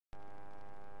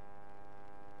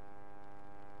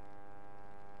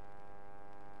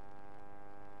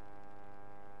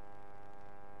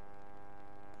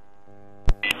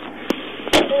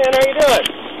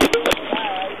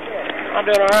I'm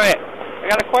doing all right. I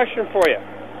got a question for you.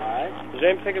 All right. Is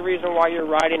there any particular reason why you're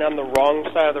riding on the wrong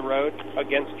side of the road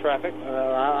against traffic?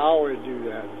 I always do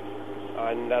that.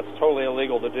 And that's totally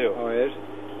illegal to do. Oh, it is?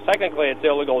 Technically, it's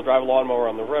illegal to drive a lawnmower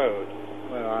on the road.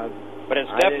 Well, but it's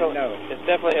I didn't know. It's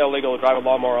definitely illegal to drive a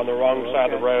lawnmower on the wrong side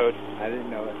of the road. I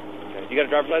didn't know it. Okay. You got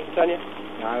a driver's license on you?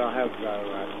 No, I don't have a driver's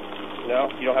license. No?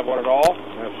 You don't have one at all?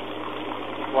 No.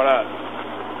 Why not?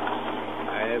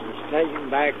 It was taken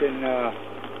back in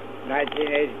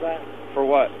 1985. For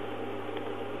what?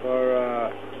 For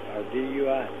a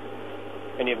DUI.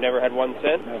 And you've never had one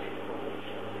since? No.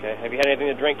 Okay. Have you had anything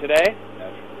to drink today? No.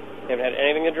 You haven't had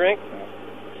anything to drink? No.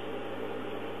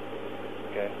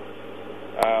 Okay.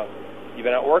 You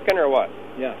been out working or what?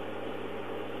 Yeah.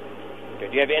 Okay.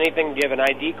 Do you have anything? Do you have an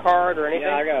ID card or anything?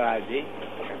 Yeah, I got an ID.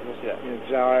 Okay. Let me see that.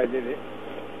 It's all right, did it?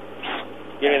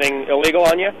 You have anything illegal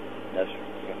on you? No, sir.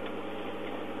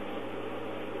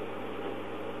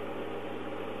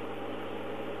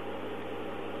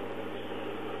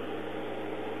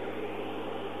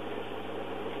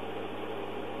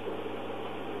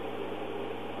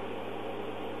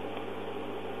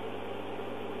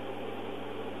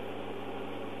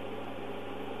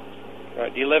 All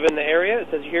right. Do you live in the area? It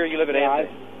says here you live in Anthony.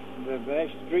 The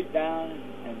next street down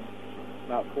and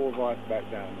about 4 blocks back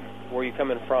down there. Where are you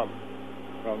coming from?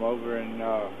 From over in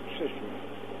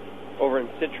Citra. Over in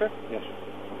Citra? Yes.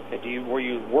 Okay. Were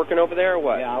you working over there or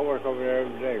what? Yeah, I work over there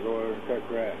every day. Go over and cut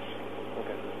grass.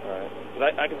 Okay. All right. 'Cause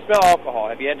I can smell alcohol.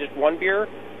 Have you had just one beer?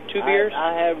 2 beers?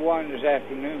 I had one this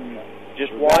afternoon.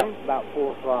 Just one? About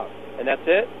 4 o'clock. And that's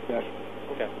it? Yes.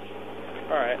 Okay.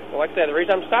 All right. Well, like I said, the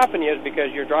reason I'm stopping you is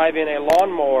because you're driving a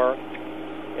lawnmower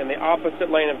in the opposite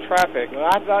lane of traffic. Well,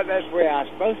 I thought that's where I was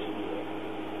supposed to do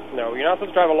it. No, you're not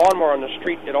supposed to drive a lawnmower on the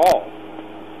street at all.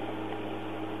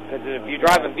 Because if you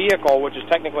drive a vehicle, which is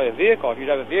technically a vehicle, if you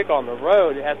drive a vehicle on the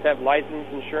road, it has to have license,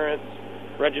 insurance,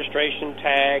 registration,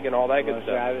 tag, and all that good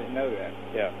stuff. I didn't know that.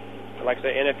 Yeah. Like I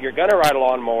say, and if you're going to ride a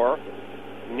lawnmower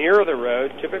near the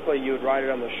road, typically you would ride it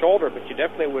on the shoulder, but you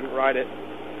definitely wouldn't ride it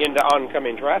into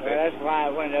oncoming traffic. Well, that's why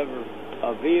whenever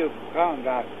a vehicle comes,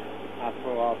 I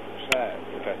pull off the side.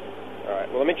 Okay. All right.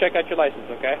 Well, let me check out your license,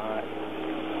 okay? All right.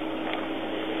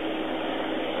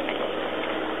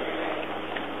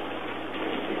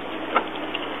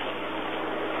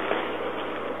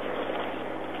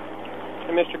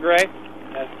 Hey, Mr. Gray?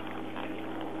 Yes.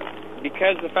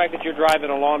 Because of the fact that you're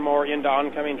driving a lawnmower into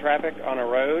oncoming traffic on a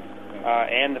road,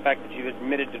 and the fact that you've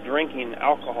admitted to drinking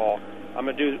alcohol, I'm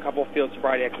going to do a couple of field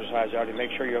sobriety exercises to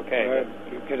make sure you're okay.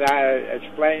 Could I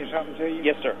explain something to you?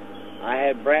 Yes, sir. I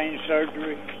had brain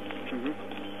surgery, Mm-hmm.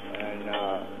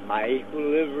 and my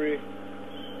equilibrium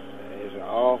is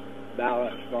off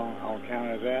balance on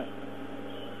account of that.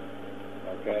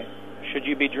 Okay. Should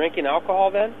you be drinking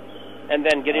alcohol then? And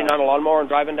then getting on a lawnmower and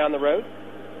driving down the road?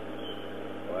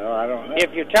 Well, I don't know.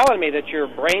 If you're telling me that your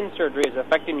brain surgery is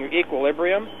affecting your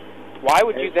equilibrium, why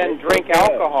would you then drink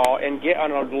alcohol and get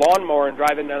on a lawnmower and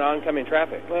drive into oncoming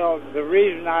traffic? Well, the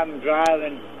reason I'm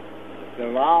driving the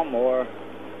lawnmower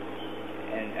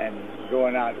and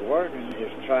going out to working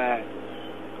is try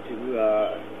to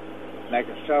make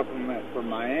a supplement for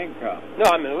my income.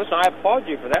 No, I mean, listen, I applaud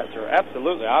you for that, sir.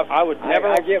 Absolutely. I would never...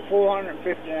 I get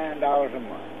 $459 a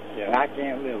month. Yeah. And I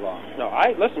can't live on it. No,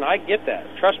 listen, I get that.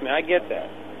 Trust me, I get that.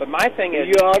 But my thing is...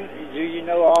 Do you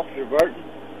know Officer Burton?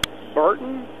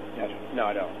 Burton? Yes. No,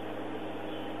 I don't.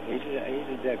 He's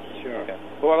a deputy sheriff. Okay.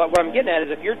 Well, what I'm getting at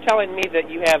is if you're telling me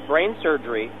that you have brain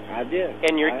surgery... I did.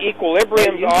 And your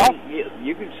equilibrium's off...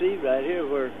 You can see right here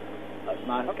where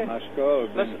my skull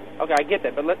is. Listen, okay, I get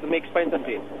that, but let me explain something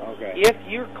to you. Okay. If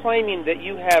you're claiming that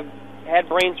you have had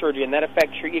brain surgery and that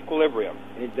affects your equilibrium...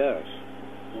 It does.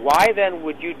 Why then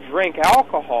would you drink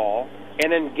alcohol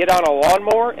and then get on a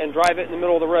lawnmower and drive it in the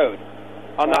middle of the road?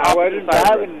 I wasn't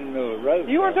driving in the middle of the road.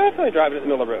 You were definitely driving it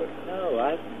in the middle of the road. No,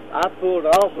 I pulled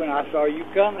off when I saw you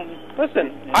coming.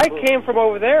 Listen, I came from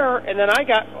over there, and then I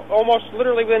got almost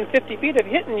literally within 50 feet of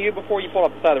hitting you before you pulled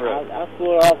up the side of the road. I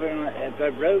pulled off at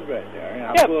that road right there.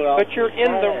 And yeah, but you're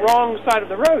in the wrong side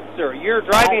of the road, sir. You're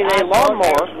driving a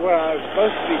lawnmower. That's where I was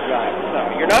supposed to be driving. No,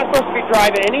 you're not supposed to be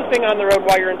driving anything on the road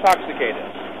while you're intoxicated.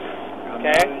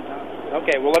 Okay?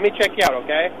 Okay, well, let me check you out,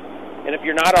 okay? And if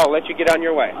you're not, I'll let you get on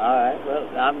your way. All right. Well,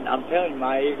 I'm telling you,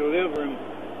 my equilibrium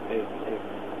is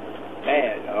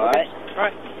bad, all right? All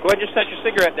right. Go ahead and just set your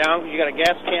cigarette down, because you got a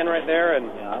gas can right there. And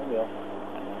yeah, I will.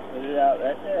 Put it out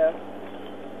right there.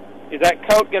 Is that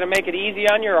coat going to make it easy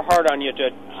on you or hard on you?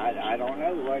 I don't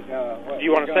know. What do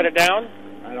you want to set it down?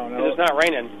 I don't know. Because it's not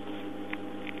raining.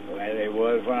 Well, it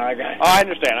was when I got... Oh, I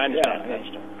understand. I understand.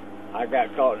 I got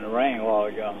caught in the rain a while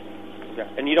ago. Yeah.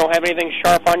 And you don't have anything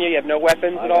sharp on you? You have no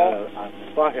weapons at all? A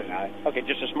pocket knife. Okay,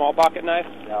 just a small pocket knife?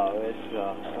 No, it's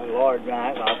a large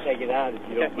knife. I'll take it out if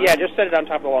you don't mind. Yeah, just set it on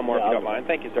top of the lawnmower if you don't mind.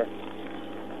 Thank you, sir.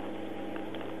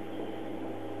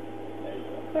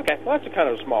 Okay, well, that's a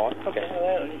kind of a small one. Okay.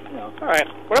 All right.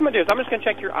 What I'm going to do is I'm just going to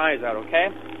check your eyes out,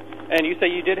 okay? And you say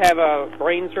you did have a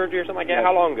brain surgery or something like that? Yes.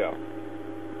 How long ago?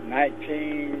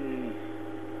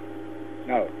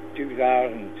 2002.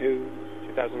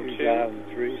 2002?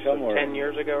 2003, somewhere. 10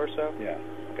 years ago or so? Yeah.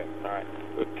 Okay, all right.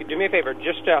 Do me a favor.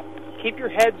 Just keep your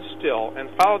head still and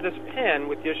follow this pen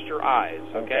with just your eyes,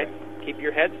 okay? Keep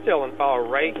your head still and follow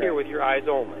right here with your eyes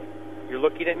only. You're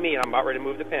looking at me, and I'm about ready to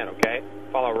move the pen, okay?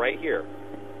 Follow right here.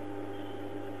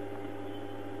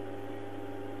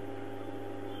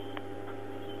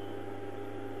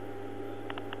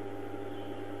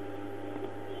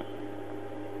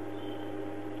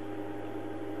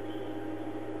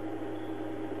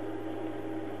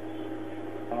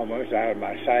 Almost out of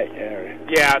my sight there.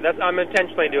 Yeah, I'm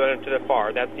intentionally doing it to the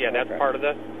far. That's part of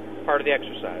the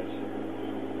exercise.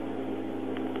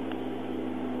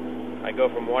 I go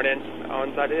from one end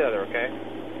on side to the other, okay?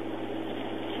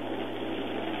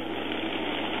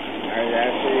 I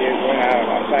see it went out of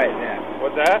my sight now.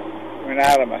 What's that? Went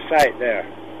out of my sight there.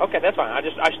 Okay, that's fine. I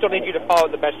still need you to follow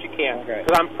it the best you can. Okay.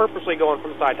 Because I'm purposely going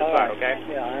from side to side, okay?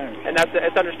 Yeah, I understand. And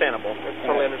it's understandable. It's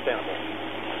totally understandable.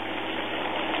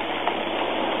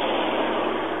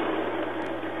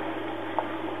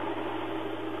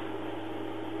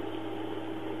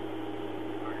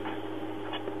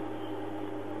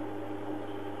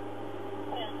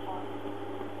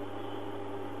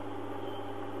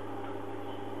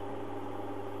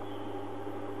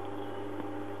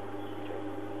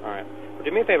 All right. Well,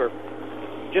 do me a favor.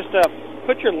 Just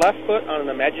put your left foot on an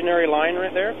imaginary line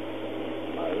right there.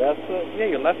 My left foot?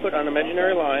 Yeah, your left foot on an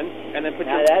imaginary line, and then put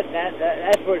now your...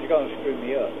 that's what's going to screw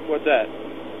me up. What's that?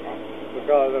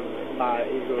 Because of my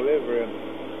equilibrium,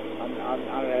 I'm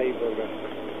unable to...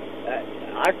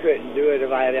 I couldn't do it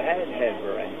if I hadn't had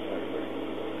brain surgery.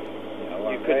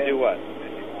 You couldn't do what?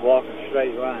 Walk a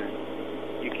straight line.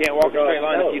 You can't walk a straight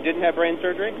line if you didn't have brain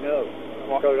surgery? No,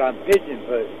 because I'm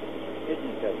pigeon-toed.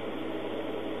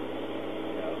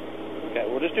 Okay,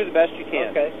 well, just do the best you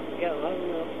can. Okay, yeah, I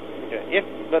will. Okay.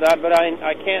 But I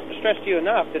can't stress to you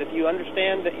enough that if you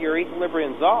understand that your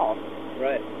equilibrium's off,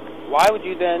 right, why would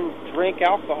you then drink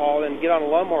alcohol and get on a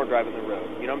lawnmower driving the road?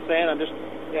 You know what I'm saying? I'm just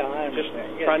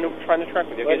trying to track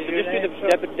with you. Okay, so just do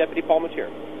the Deputy Paul Mature.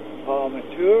 Paul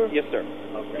Mature? Yes, sir.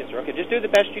 Okay. Yes, sir. Okay, just do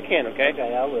the best you can, okay?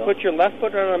 Okay, I will. Put your left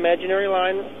foot on an imaginary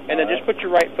line, and then just put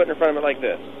your right foot in front of it like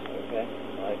this. Okay.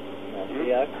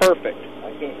 Perfect.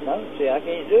 I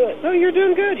can't do it. No, you're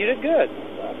doing good. You did good.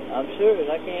 I'm serious.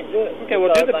 I can't do it. Okay, well,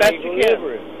 do the best you can.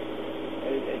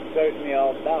 It throws me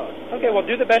off balance. Okay, well,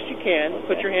 do the best you can.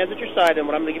 Okay. Put your hands at your side, and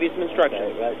I'm going to give you some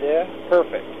instructions. Okay, right there?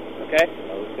 Perfect. Okay?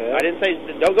 Okay. I didn't say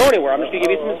don't go anywhere. I'm just going to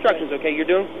give you some instructions, okay? You're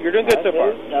doing good so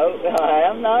far. No, I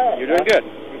am not. You're doing good,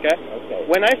 okay? Okay.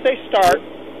 When I say start,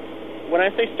 what I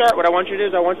want you to do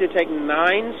is I want you to take 9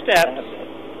 steps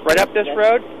right up this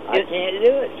road. I can't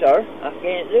do it, sir. I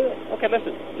can't do it. Okay,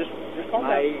 listen. Just calm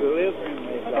down. My equilibrium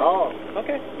is off.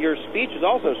 Okay. Your speech is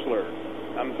also slurred.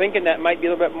 I'm thinking that might be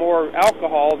a little bit more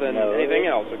alcohol than anything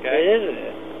else, okay? It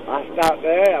isn't. I stopped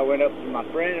there. I went up to my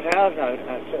friend's house. I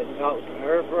sat and talked to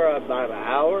her for about an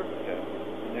hour. Okay.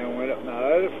 And then went up to my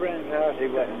other friend's house.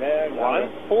 He wasn't there. Well, I'm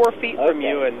 4 feet from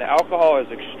you, and the alcohol is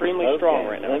extremely strong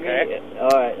right now, okay?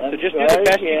 All right. So just do the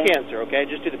best you can, sir, okay?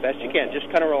 Just do the best you can.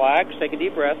 Just kind of relax, take a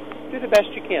deep breath. Do the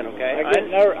best you can, okay?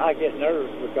 I get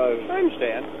nervous because... I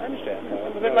understand.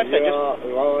 Like I said, just...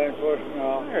 Law enforcement...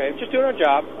 All right, just doing our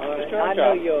job. I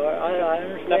know you are. I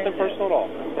understand. Nothing personal at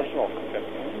all. Okay.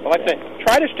 Well, like I said,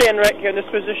 try to stand right here in this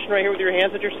position right here with your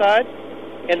hands at your side,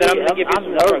 and then I'm going to give you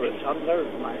some instructions. I'm nervous,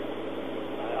 man.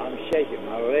 I'm shaking.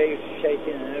 My legs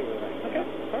shaking and everything. Okay.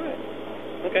 All right.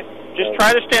 Okay. Just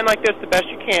try to stand like this the best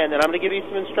you can, and I'm going to give you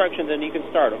some instructions, and you can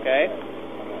start, okay?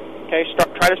 Okay,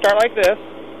 try to start like this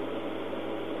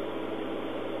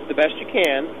the best you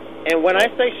can. And when I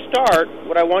say start,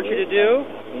 what I want you to do...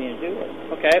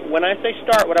 Okay, when I say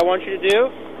start, what I want you to do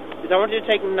is I want you to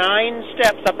take 9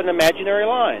 steps up an imaginary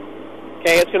line.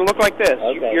 Okay, it's going to look like this.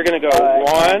 Okay. You're going to go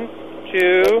 1,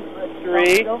 2,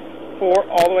 3, 4,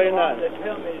 all the way to 9.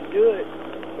 Tell me to do it,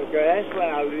 because that's when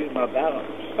I lose my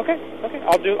balance. Okay.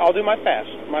 I'll do my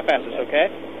fastest, okay?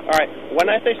 All right, when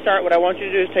I say start, what I want you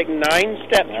to do is take 9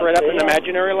 steps right up an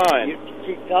imaginary line. You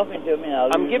keep talking to me,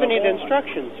 I'm giving you the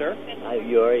instructions, sir.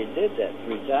 You already did that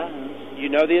 3 times. You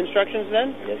know the instructions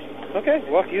then? Yes. Okay,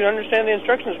 well, if you understand the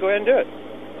instructions, go ahead and do it.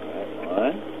 All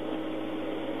right.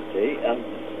 See,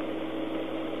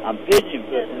 I'm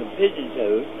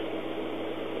pigeon-toed.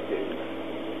 2,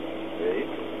 3,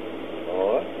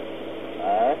 4,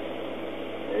 5,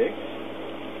 6,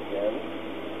 7,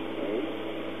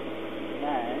 8,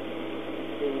 9,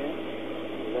 10,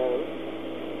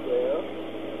 11, 12,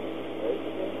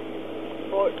 13,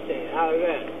 14. How's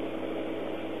that?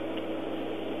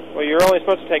 Well, you're only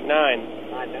supposed to take 9.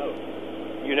 I know.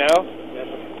 You know? Yes,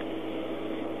 sir.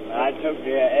 I took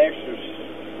the extras.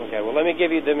 Okay. Well, let me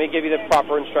give you the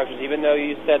proper instructions. Even though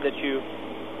you said that you,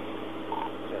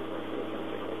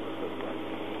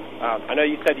 I know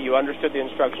you said that you understood the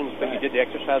instructions, but you did the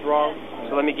exercise wrong.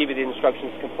 So let me give you the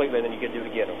instructions completely, and then you can do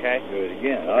it again. Okay? Do it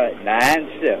again. All right.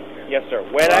 9 steps. Yes, sir.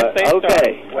 When I say start.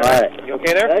 Okay. All right. You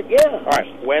okay there? Yeah. All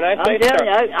right. When I say I'm telling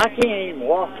start. you, I can't even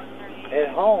walk at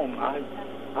home. I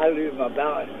lose my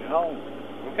balance at home.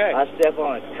 Okay. I step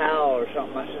on a towel or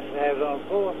something my sister has on the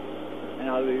floor, and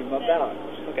I lose my balance.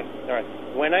 Okay. All right.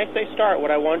 When I say start,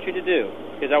 what I want you to do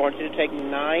is I want you to take 9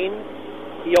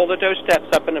 heel-to-toe steps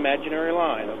up an imaginary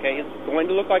line. Okay. It's going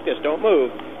to look like this. Don't move.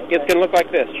 Okay. It's going to look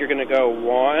like this. You're going to go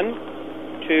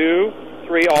 1, 2,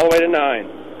 3, all the way to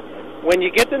 9. When you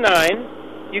get to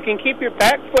 9, you can keep your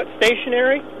back foot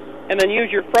stationary and then use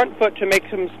your front foot to make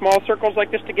some small circles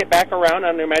like this to get back around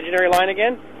on the imaginary line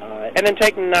again. All right. And then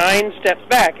take 9 steps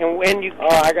back. And when you... Oh,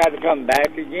 I got to come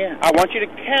back again. I want you to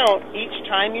count each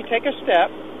time you take a step,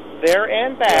 there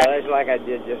and back. Well, that's like I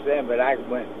did just then, but I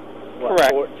went, what,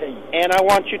 correct. 14. And I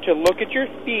want you to look at your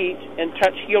feet and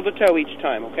touch heel to toe each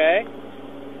time, okay?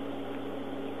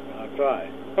 I'll try.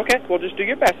 Okay, well, just do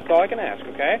your best. That's all I can ask,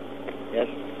 okay? Yes.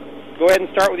 Go ahead and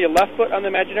start with your left foot on the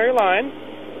imaginary line.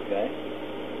 Okay.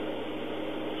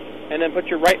 And then put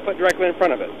your right foot directly in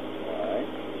front of it. All right.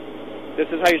 This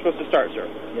is how you're supposed to start, sir.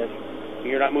 Yes.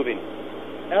 You're not moving.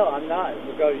 No, I'm not,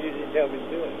 because you didn't tell me to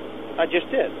do it. I just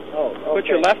did. Oh, okay. Put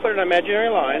your left foot in an imaginary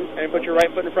line, and put your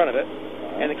right foot in front of it.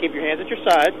 Right. And then keep your hands at your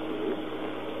side. 6, 5,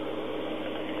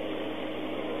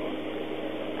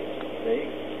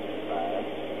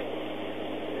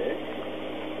 6,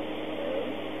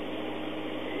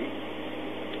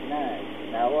 7, 8,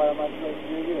 9. Now what am I supposed to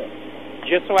do here?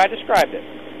 Just so I described it.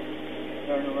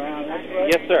 Turn around this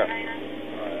way? Yes, sir.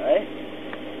 All right.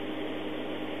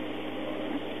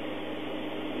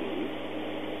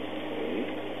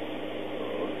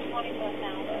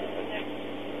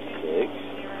 6,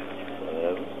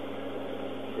 7,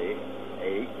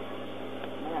 8,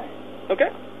 9. Okay.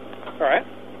 All right.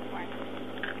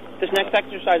 This next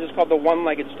exercise is called the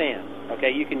one-legged stand.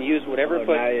 Okay, you can use whatever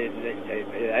foot.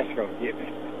 That's going to get me.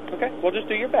 Okay, well, just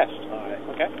do your best. All right.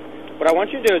 Okay. What I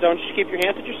want you to do is I want you to keep your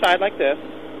hands at your side like this,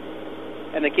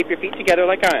 and then keep your feet together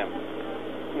like I am.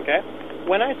 Okay?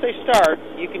 When I say start,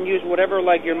 you can use whatever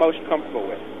leg you're most comfortable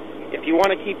with. If you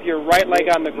want to keep your right leg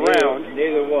on the ground...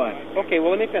 Neither one. Okay, well,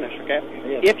 let me finish, okay?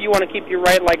 Yes. If you want to keep your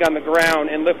right leg on the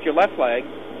ground and lift your left leg,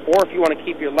 or if you want to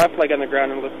keep your left leg on the ground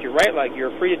and lift your right leg,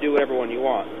 you're free to do whatever one you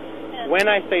want. When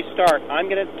I say start, I'm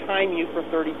going to time you for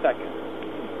 30 seconds.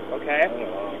 Okay?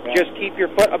 Okay. Just keep your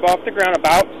foot above the ground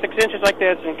about 6 inches like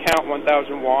this and count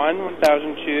 1001,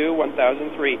 1002,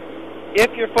 1003.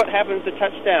 If your foot happens to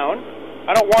touch down,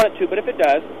 I don't want it to, but if it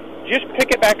does, just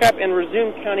pick it back up and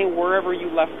resume counting wherever you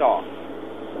left off.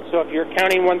 So if you're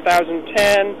counting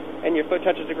 1010 and your foot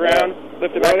touches the ground,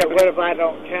 lift it back up. What if I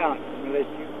don't count?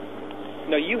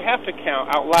 No, you have to count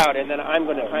out loud, and then I'm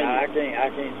going to time you. I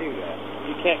can't do that.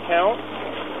 You can't count?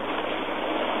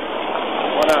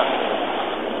 Why not?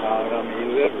 I'm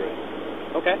illiterate.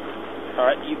 Okay. All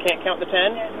right. You can't count the 10?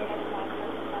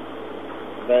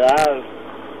 But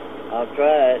I'll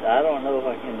try it. I don't know if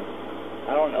I can.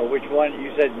 I don't know which one.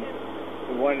 You said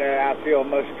the one that I feel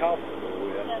most comfortable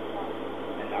with.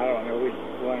 And I don't know which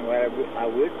one where I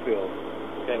would feel.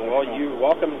 Okay. Well, you're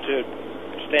welcome to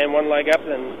stand one leg up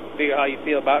and figure how you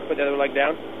feel about it. Put the other leg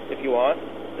down if you want.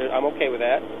 I'm okay with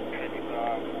that.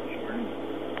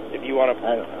 If you want to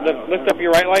lift up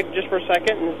your right leg just for a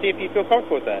second and see if you feel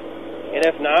comfortable with that. And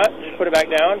if not, just put it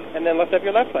back down and then lift up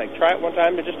your left leg. Try it one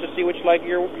time just to see which leg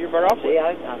you're better off with. See,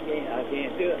 I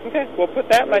can't do it. Okay, well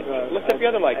put that leg, lift up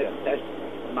your other leg then. That's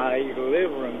my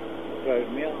equilibrium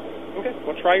throws me off. Okay,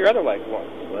 well try your other leg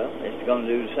once. Well, it's going to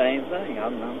do the same thing.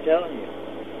 I'm telling you.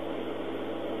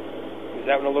 Is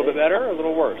that one a little bit better or a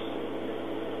little worse?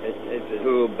 It's a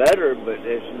little better, but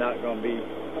it's not going to be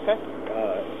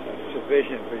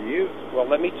sufficient for you. Well,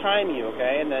 let me time you,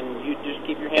 okay? And then you just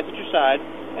keep your hands at your side,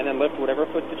 and then lift whatever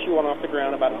foot that you want off the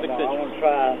ground about 6 inches. I want to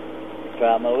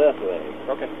try my left leg.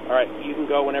 Okay, all right. You can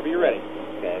go whenever you're ready.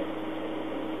 Okay.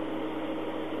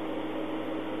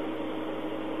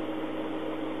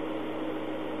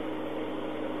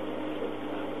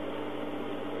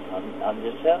 I'm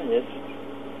just telling you,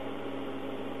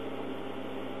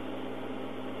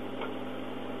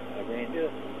 Can't do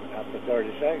it. After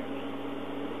 30 seconds.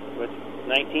 With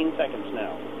 19 seconds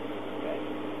now. Okay.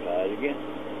 Try it again.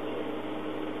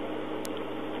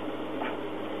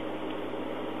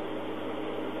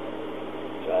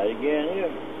 Try it again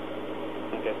here.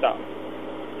 Okay, stop.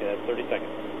 Yeah, that's 30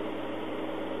 seconds.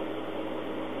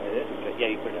 That it? Okay, yeah,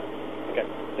 you put it down. Okay.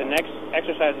 The next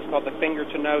exercise is called the finger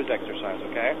to nose exercise,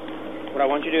 okay? What I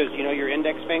want you to do is, you know your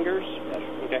index fingers? Yes.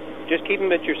 Okay. Just keep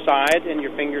them at your side and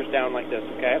your fingers down like this,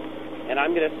 okay? And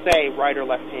I'm going to say right or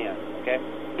left hand, okay?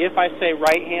 If I say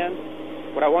right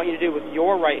hand, what I want you to do with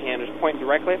your right hand is point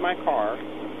directly at my car,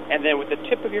 and then with the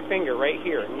tip of your finger right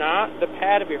here, not the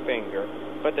pad of your finger,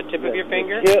 but the tip of your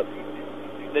finger.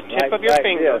 The tip of your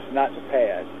finger. This, not the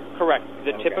pad. Correct.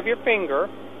 The tip of your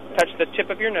finger, touch the tip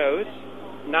of your nose,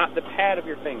 not the pad of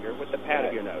your finger, with the pad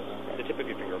of your nose. The tip of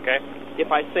your finger, okay?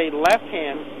 If I say left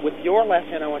hand, with your left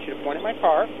hand, I want you to point at my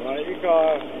car. Point at your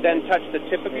car. Then touch the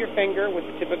tip of your finger with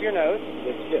the tip of your nose.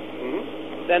 The tip.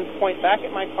 Then point back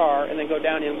at my car and then go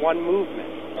down in one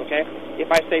movement, okay? If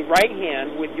I say right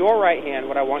hand, with your right hand,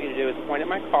 what I want you to do is point at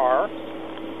my car,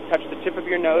 touch the tip of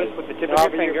your nose with the tip of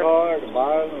your finger. Car, the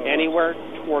bottom, anywhere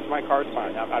towards my car is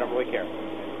fine. I don't really care.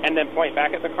 And then point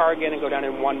back at the car again and go down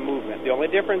in one movement. The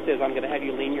only difference is I'm going to have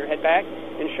you lean your head back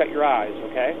and shut your eyes,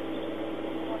 okay?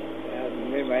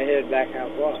 Lean my head back how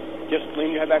far? Just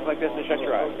lean your head back like this and shut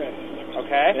your eyes. Okay.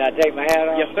 Okay? Can I take my hat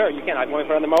off? Yes, sir. You can. I want to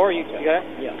put on the mower. You got it?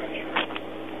 Yeah.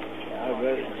 I'd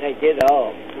rather take it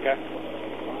off. Okay.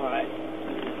 All right.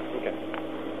 Okay.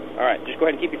 All right. Just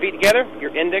go ahead and keep your feet together.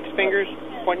 Your index fingers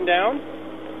pointing down.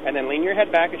 And then lean your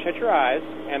head back and shut your eyes.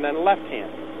 And then left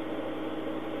hand.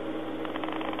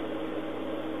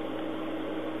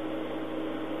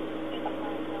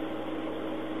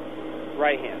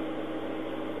 Right hand.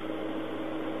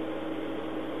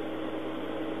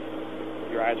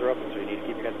 Your eyes are open, so you need to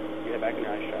keep your head back and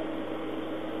your eyes shut.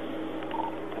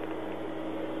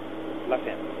 Left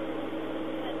hand.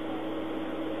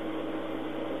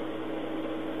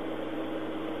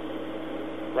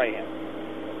 Right hand.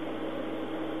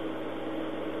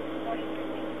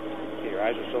 Okay, your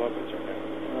eyes are still open, sir. Okay.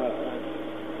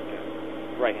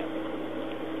 Right hand.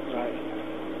 Right.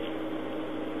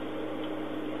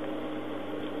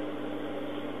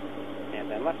 And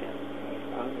then left hand.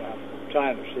 I'm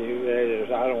trying to see who that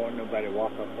is. I don't want nobody to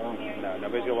walk up on me. No,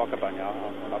 nobody's going to walk up on you.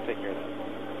 I'll take care of that.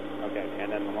 Okay, and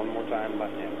then one more time,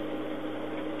 left hand.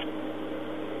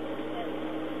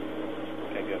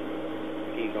 Okay, good.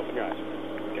 Okay, you can open your eyes.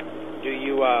 Okay. Do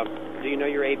you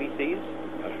know your ABCs?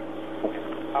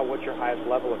 What's your highest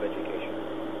level of education?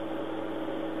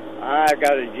 I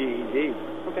got a GED.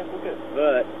 Okay, well, good.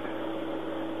 But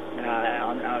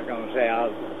I'm not going to say I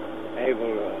was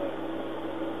able to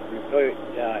put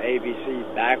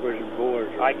ABC backwards and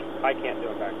forwards. I can't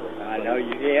do it backwards. I know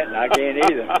you can't, and I can't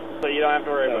either. So you don't have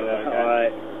to worry about that, okay? All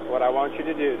right. What I want you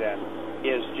to do then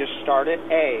is just start at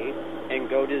A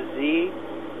and go to Z,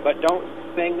 but don't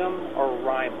sing them or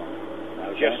rhyme them.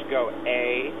 Okay. Just go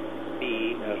A,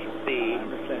 B, C,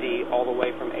 D, all the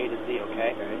way from A to Z,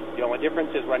 okay? The only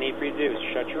difference is what I need for you to do is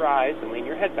shut your eyes and lean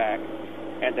your head back,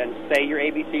 and then say your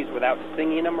ABCs without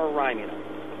singing them or rhyming them.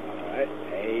 All right.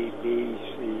 A, B,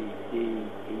 C, D,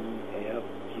 E, F,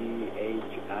 G,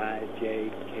 H, I, J,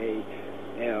 K,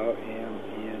 L, M,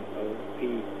 N, O, P,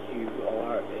 Q,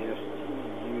 R, S, T,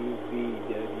 U, V,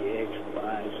 W, X,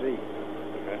 Y, Z.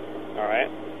 Okay. All right.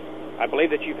 I believe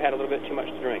that you've had a little bit too much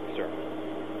to drink, sir.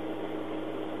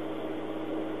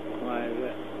 Why is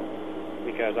that?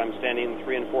 Because I'm standing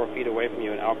 3 and 4 feet away from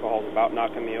you, and alcohol's about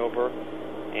knocking me over,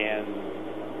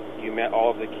 and you met all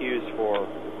of the cues for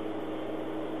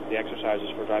the exercises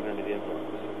for driving under the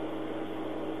influence.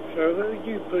 Sir, would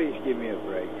you please give me a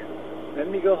break? Let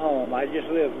me go home. I just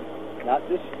live, not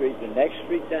this street, the next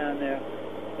street down there.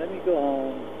 Let me go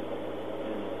home.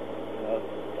 And,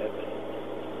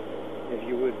 if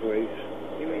you would, please,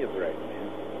 give me a break, man.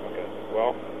 Okay.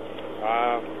 Well,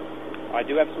 I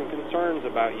do have some concerns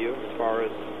about you as far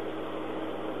as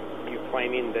you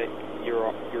claiming that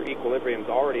your equilibrium's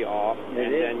already off,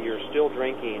 then you're still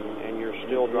drinking and you're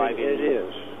still driving. It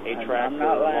is. A tractor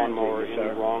or lawnmower in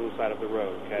the wrong side of the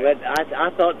road, okay? But I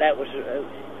thought that was,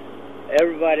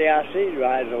 everybody I see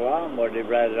rides a lawnmower, they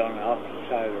ride it on the opposite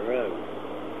side of the road.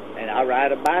 And I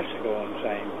ride a bicycle on the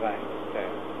same thing. Okay.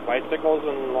 Bicycles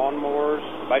and lawnmowers,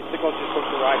 bicycles you're supposed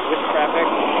to ride with traffic.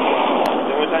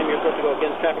 The only time you're supposed to go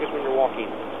against traffic is when you're walking.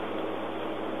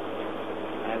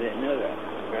 I didn't know that.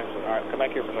 Okay, so, all right, come back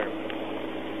here for a second.